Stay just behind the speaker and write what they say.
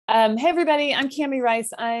Hey everybody, I'm Cami Rice.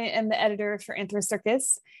 I am the editor for Anthro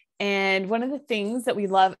Circus. And one of the things that we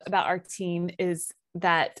love about our team is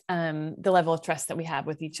that the level of trust that we have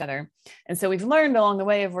with each other. And so we've learned along the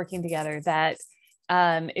way of working together that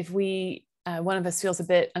if one of us feels a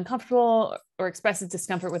bit uncomfortable or expresses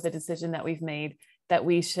discomfort with a decision that we've made, that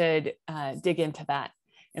we should dig into that.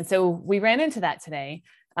 And so we ran into that today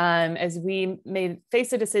as we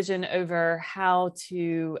faced a decision over how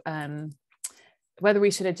to whether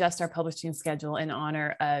we should adjust our publishing schedule in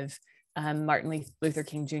honor of Martin Luther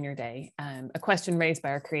King Jr. Day, a question raised by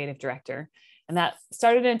our creative director. And that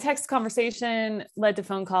started in a text conversation, led to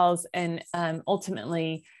phone calls, and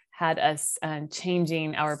ultimately had us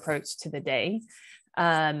changing our approach to the day.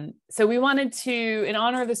 So we wanted to, in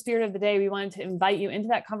honor of the spirit of the day, we wanted to invite you into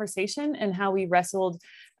that conversation and how we wrestled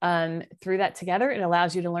through that together. It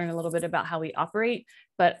allows you to learn a little bit about how we operate,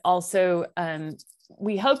 but also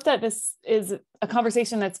we hope that this is a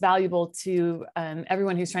conversation that's valuable to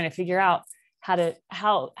everyone who's trying to figure out how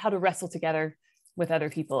to wrestle together with other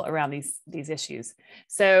people around these issues.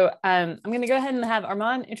 So I'm going to go ahead and have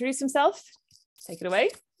Armon introduce himself. Take it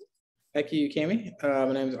away. Thank you, Cami.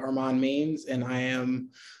 My name is Armon Means, and I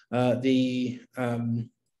am the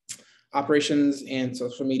operations and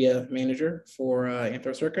social media manager for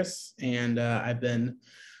Anthro Circus. And I've been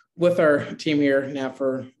with our team here now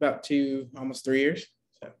for about almost 3 years.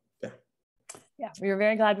 So, yeah. Yeah, we were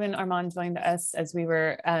very glad when Armon joined us as we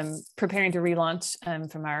were preparing to relaunch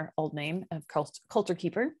from our old name of Culture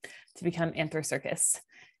Keeper to become Anthro Circus.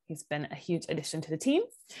 He's been a huge addition to the team.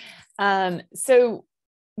 So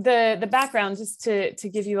the background, just to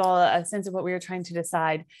give you all a sense of what we were trying to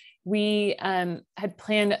decide, we had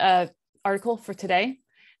planned an article for today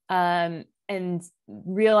and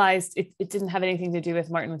realized it didn't have anything to do with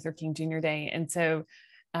Martin Luther King Jr. Day. And so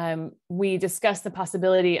we discussed the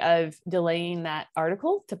possibility of delaying that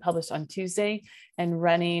article to publish on Tuesday and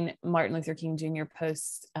running Martin Luther King Jr.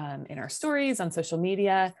 posts in our stories on social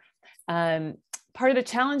media. Part of the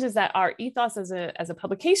challenge is that our ethos as a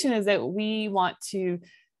publication is that we want to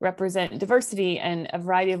represent diversity and a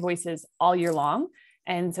variety of voices all year long.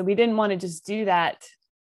 And so we didn't want to just do that.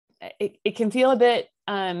 It can feel a bit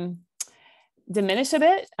diminish a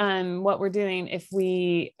bit what we're doing if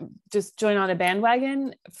we just join on a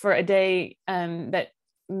bandwagon for a day that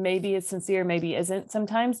maybe is sincere, maybe isn't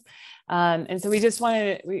sometimes. And so we just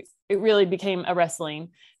it really became a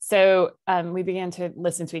wrestling. So we began to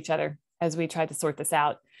listen to each other as we tried to sort this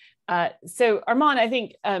out. So Armon, I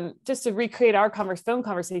think just to recreate our phone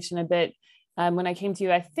conversation a bit, when I came to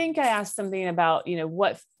you, I think I asked something about,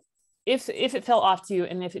 what if it fell off to you,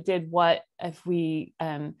 and if it did, what if we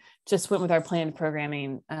just went with our planned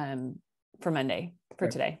programming for Monday, for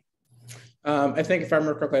today? I think if I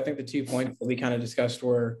remember correctly, I think the 2 points that we kind of discussed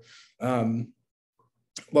were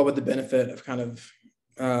what would the benefit of kind of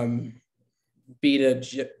be to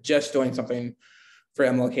just doing something for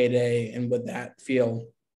MLK Day, and would that feel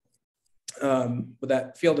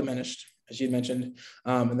diminished, as you mentioned,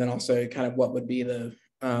 and then also kind of what would be the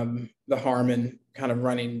harm in kind of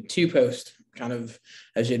running two posts, kind of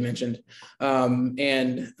as you had mentioned.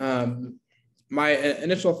 My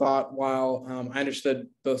initial thought, while I understood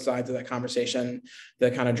both sides of that conversation,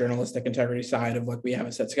 the kind of journalistic integrity side of like we have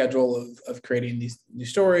a set schedule of creating these new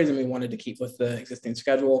stories, and we wanted to keep with the existing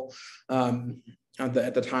schedule at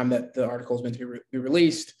the time that the article is meant to be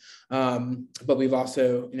released. But we've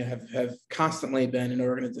also, have constantly been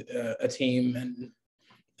a team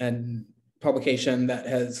and publication that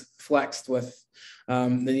has flexed with the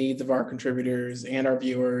needs of our contributors and our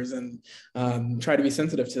viewers, and try to be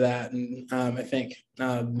sensitive to that. And I think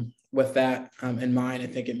with that in mind, I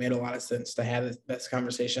think it made a lot of sense to have this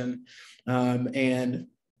conversation. And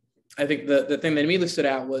I think the thing that immediately stood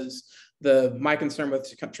out was my concern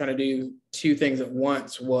with trying to do two things at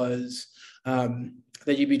once was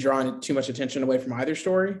that you'd be drawing too much attention away from either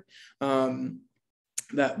story.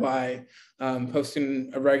 That by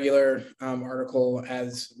posting a regular article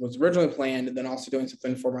as was originally planned, and then also doing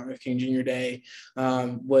something for Martin Luther King Jr. Day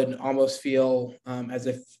would almost feel as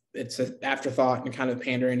if it's an afterthought and kind of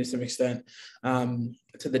pandering to some extent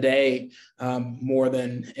to the day more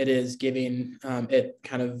than it is giving it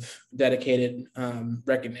kind of dedicated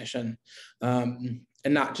recognition. And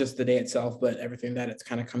not just the day itself, but everything that it's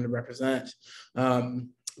kind of come to represent.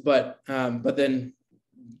 But then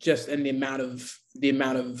just in the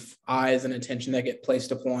amount of eyes and attention that get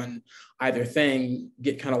placed upon either thing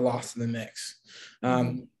get kind of lost in the mix.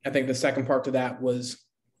 I think the second part to that was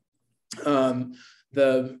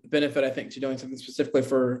the benefit, I think, to doing something specifically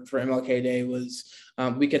for MLK Day was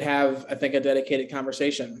we could have, I think, a dedicated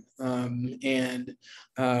conversation. And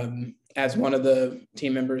as one of the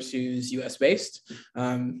team members who's US based,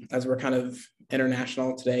 as we're kind of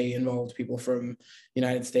international today, involved people from the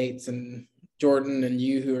United States and Jordan and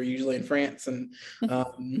you who are usually in France. And,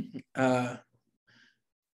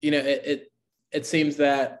 it seems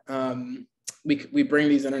that we bring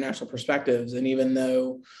these international perspectives. And even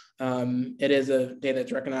though it is a day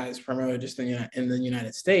that's recognized primarily just in the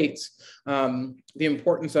United States, the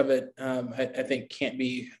importance of it, I think, can't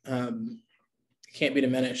be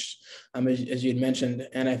diminished, as you had mentioned.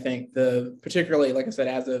 And I think particularly, like I said,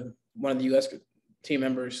 as one of the U.S. team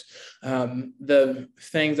members, the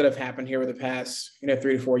things that have happened here over the past 3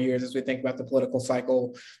 to 4 years, as we think about the political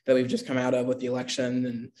cycle that we've just come out of with the election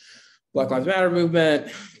and Black Lives Matter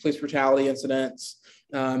movement, police brutality incidents,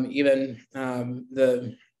 even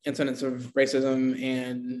the incidents of racism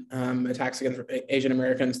and attacks against Asian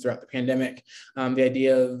Americans throughout the pandemic, the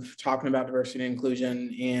idea of talking about diversity and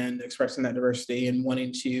inclusion and expressing that diversity and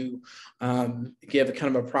wanting to give a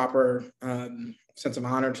kind of a proper sense of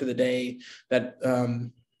honor to the day that,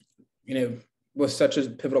 was such a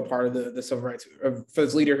pivotal part of the civil rights, for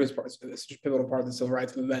this leader who's such a pivotal part of the civil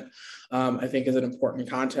rights movement, I think is an important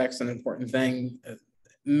context, an important thing.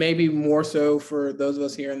 Maybe more so for those of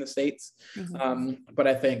us here in the States. But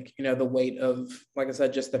I think, the weight of, like I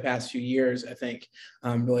said, just the past few years, I think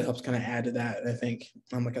really helps kind of add to that. And I think,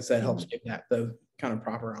 like I said, helps give that the kind of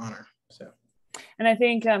proper honor. So. And I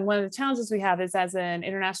think one of the challenges we have is, as an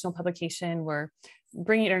international publication, we're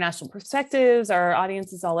bringing international perspectives. Our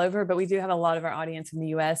audience is all over, but we do have a lot of our audience in the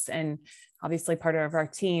US and obviously part of our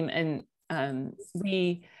team. And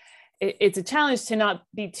it's a challenge to not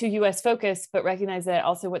be too US focused, but recognize that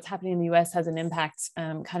also what's happening in the US has an impact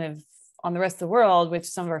kind of on the rest of the world, which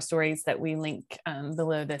some of our stories that we link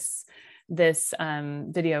below this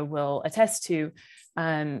video will attest to.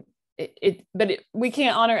 But we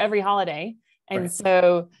can't honor every holiday. And right.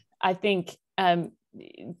 So I think,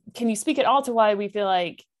 can you speak at all to why we feel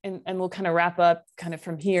like, and we'll kind of wrap up kind of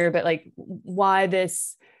from here, but like why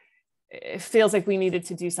this feels like we needed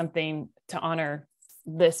to do something to honor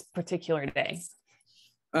this particular day?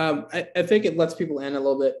 I think it lets people in a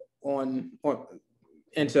little bit on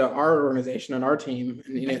into our organization and our team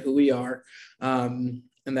and who we are, and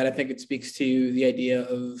that I think it speaks to the idea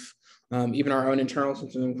of even our own internal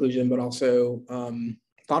sense of inclusion, but also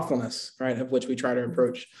thoughtfulness, right, of which we try to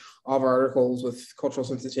approach all of our articles with cultural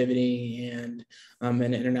sensitivity and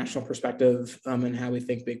an international perspective and how we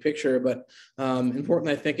think big picture. But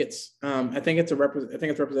importantly, I think it's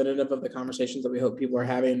representative of the conversations that we hope people are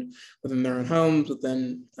having within their own homes,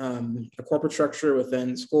 within a corporate structure,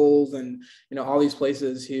 within schools, and all these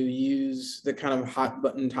places who use the kind of hot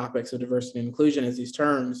button topics of diversity and inclusion as these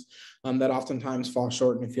terms that oftentimes fall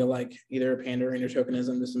short and feel like either pandering or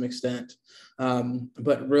tokenism to some extent,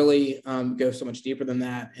 but really go so much deeper than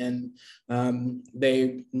that. And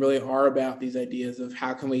they really are about these ideas of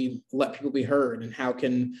how can we let people be heard, and how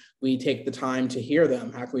can we take the time to hear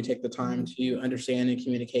them? How can we take the time to understand and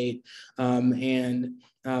communicate and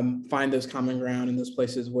find those common ground in those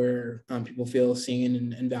places where people feel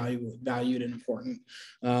seen and valued and important,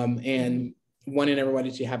 and wanting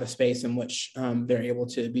everybody to have a space in which they're able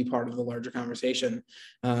to be part of the larger conversation.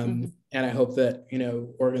 And I hope that,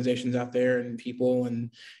 organizations out there and people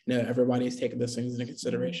and, everybody's taking those things into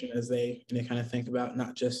consideration as they kind of think about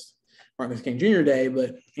not just Martin Luther King Jr. Day,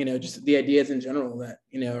 but, just the ideas in general that,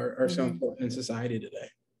 are so important in society today.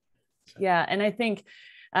 So. Yeah. And I think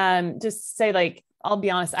just say, like, I'll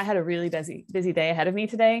be honest, I had a really busy day ahead of me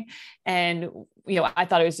today. And, I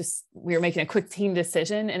thought it was just, we were making a quick team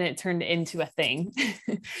decision and it turned into a thing.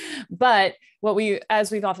 But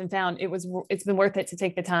as we've often found, it's been worth it to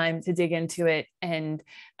take the time to dig into it. And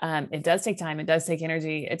it does take time. It does take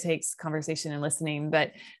energy. It takes conversation and listening,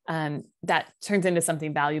 but that turns into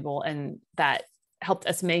something valuable. And that helped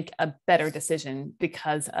us make a better decision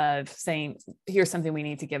because of saying, here's something we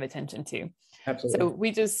need to give attention to. Absolutely. So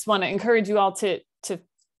we just want to encourage you all to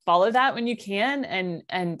follow that when you can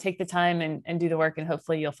and take the time and do the work. And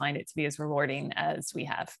hopefully you'll find it to be as rewarding as we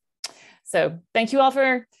have. So thank you all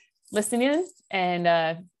for listening in,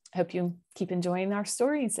 and hope you keep enjoying our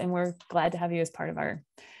stories. And we're glad to have you as part of our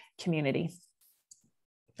community.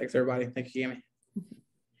 Thanks, everybody. Thank you, Amy.